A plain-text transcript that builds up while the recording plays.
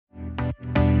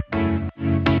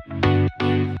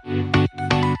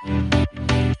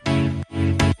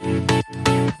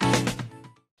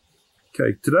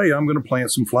Okay, today I'm going to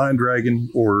plant some Flying Dragon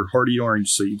or Hardy Orange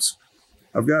seeds.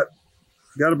 I've got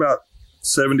about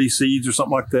 70 seeds or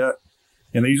something like that.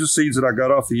 And these are seeds that I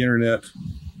got off the internet.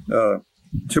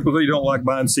 Typically don't like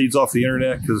buying seeds off the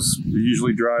internet because they're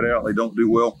usually dried out. They don't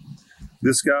do well.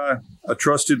 This guy, I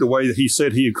trusted the way that he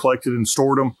said he had collected and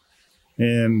stored them.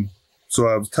 And so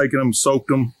I've taken them, soaked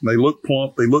them. They look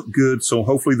plump. They look good. So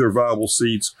hopefully they're viable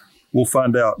seeds. We'll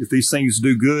find out. If these things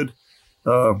do good,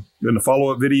 in the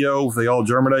follow-up video, if they all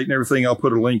germinate and everything, I'll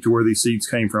put a link to where these seeds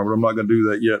came from. But I'm not going to do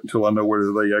that yet until I know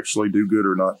whether they actually do good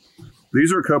or not.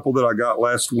 These are a couple that I got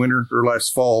last winter or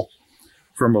last fall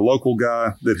from a local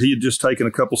guy that he had just taken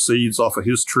a couple seeds off of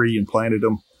his tree and planted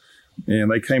them. And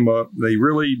they came up. They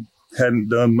really hadn't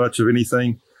done much of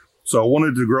anything. So I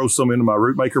wanted to grow some into my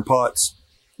Rootmaker pots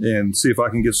and see if I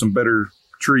can get some better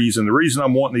trees. And the reason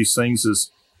I'm wanting these things is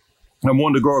I'm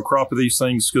wanting to grow a crop of these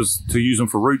things because to use them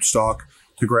for rootstock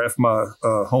to graft my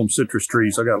home citrus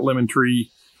trees. I got a lemon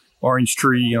tree, orange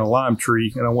tree, and a lime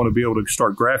tree, and I want to be able to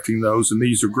start grafting those, and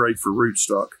these are great for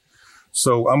rootstock.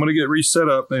 So I'm going to get reset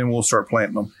up and we'll start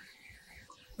planting them.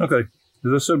 Okay,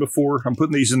 as I said before, I'm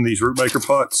putting these in these Rootmaker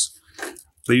pots.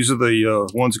 These are the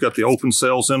ones that got the open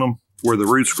cells in them where the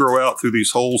roots grow out through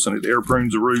these holes and it air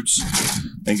prunes the roots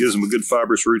and gives them a good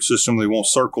fibrous root system. They won't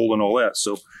circle and all that.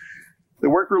 So they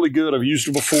work really good. I've used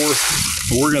them before.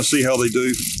 We're going to see how they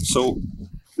do. So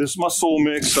this is my soil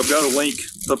mix. I've got a link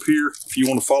up here if you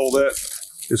want to follow that.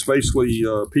 It's basically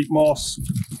peat moss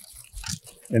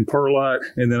and perlite,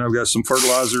 and then I've got some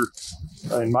fertilizer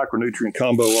and micronutrient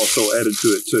combo also added to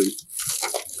it too.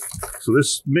 So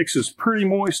this mix is pretty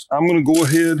moist. I'm going to go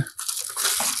ahead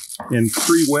and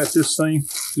pre-wet this thing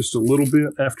just a little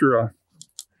bit after I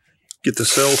get the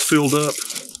cells filled up.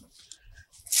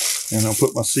 And I'll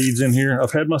put my seeds in here.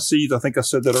 I've had my seeds, I think I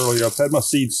said that earlier, I've had my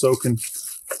seeds soaking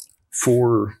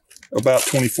for about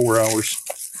 24 hours.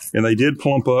 And they did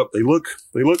plump up. They look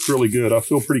really good. I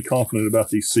feel pretty confident about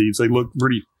these seeds. They look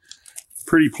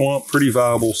pretty plump, pretty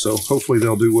viable. So hopefully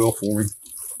they'll do well for me.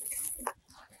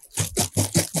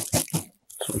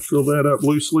 So fill that up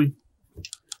loosely.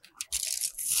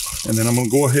 And then I'm going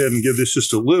to go ahead and give this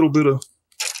just a little bit of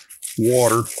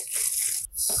water.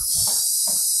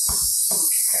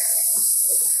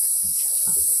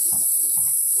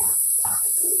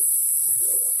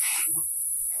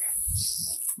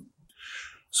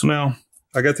 So now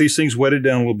I got these things wetted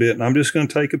down a little bit, and I'm just going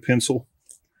to take a pencil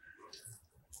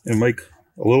and make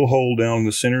a little hole down in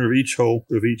the center of each hole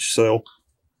of each cell.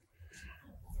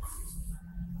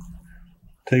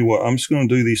 Tell you what, I'm just going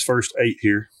to do these first 8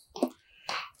 here.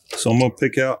 So I'm going to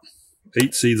pick out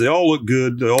 8 seeds. They all look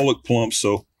good. They all look plump.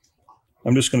 So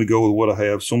I'm just going to go with what I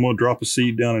have. So I'm going to drop a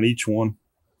seed down in each one.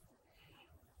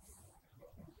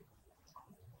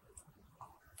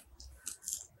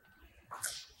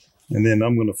 And then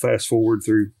I'm going to fast forward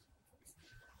through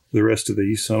the rest of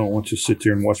these. I don't want you to sit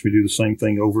there and watch me do the same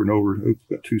thing over and over. Oops,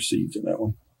 got 2 seeds in that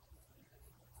one.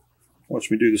 Watch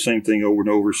me do the same thing over and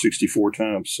over 64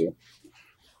 times. So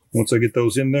once I get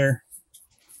those in there,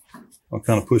 I'll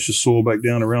kind of push the soil back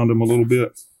down around them a little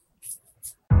bit.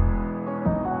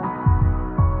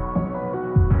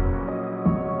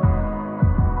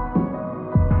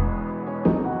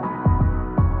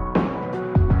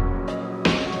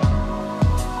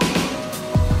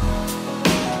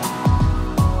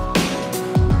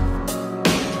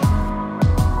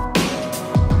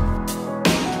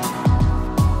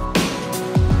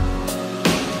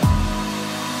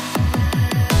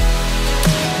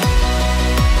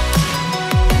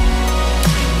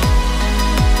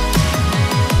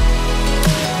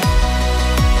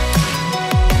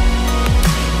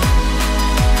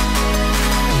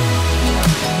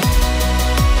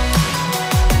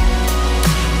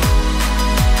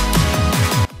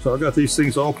 So I got these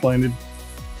things all planted.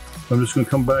 I'm just going to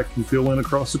come back and fill in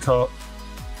across the top.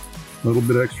 A little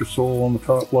bit extra soil on the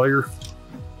top layer.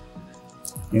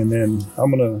 And then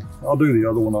I'll do the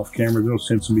other one off camera. There's no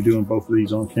sense in me doing both of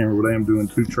these on camera, but I am doing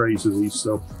 2 trays of these.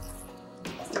 So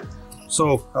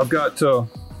I've got, I'm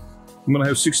going to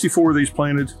have 64 of these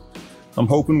planted. I'm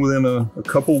hoping within a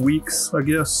couple weeks, I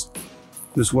guess.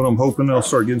 This is what I'm hoping. I'll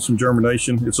start getting some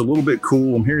germination. It's a little bit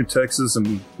cool. I'm here in Texas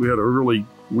and we had a really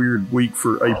weird week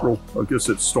for April. I guess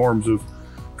it's storms have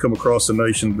come across the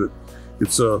nation, but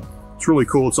it's really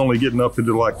cool. It's only getting up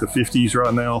into like the 50s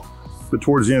right now, but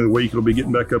towards the end of the week, it'll be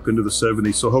getting back up into the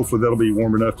 70s. So hopefully that'll be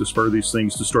warm enough to spur these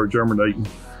things to start germinating.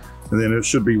 And then it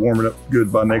should be warming up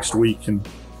good by next week and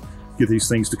get these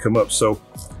things to come up. So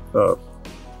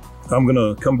I'm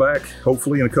gonna come back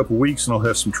hopefully in a couple weeks and I'll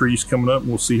have some trees coming up and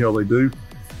we'll see how they do.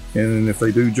 And if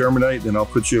they do germinate, then I'll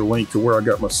put you a link to where I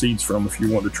got my seeds from if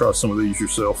you want to try some of these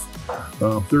yourself.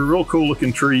 They're a real cool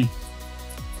looking tree,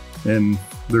 and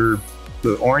the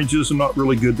oranges are not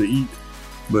really good to eat,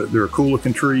 but they're a cool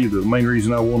looking tree. The main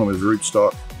reason I want them is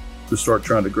rootstock to start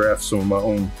trying to graft some of my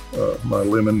own, my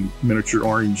lemon, miniature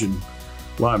orange, and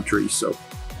lime trees. So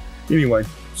anyway,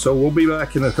 so we'll be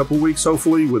back in a couple weeks,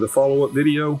 hopefully, with a follow-up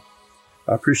video.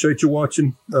 I appreciate you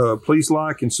watching. Please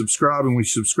like and subscribe, and when you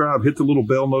subscribe, hit the little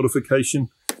bell notification.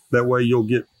 That way you'll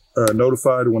get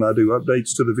notified when I do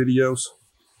updates to the videos.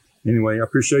 Anyway, I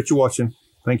appreciate you watching.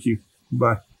 Thank you.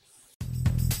 Bye.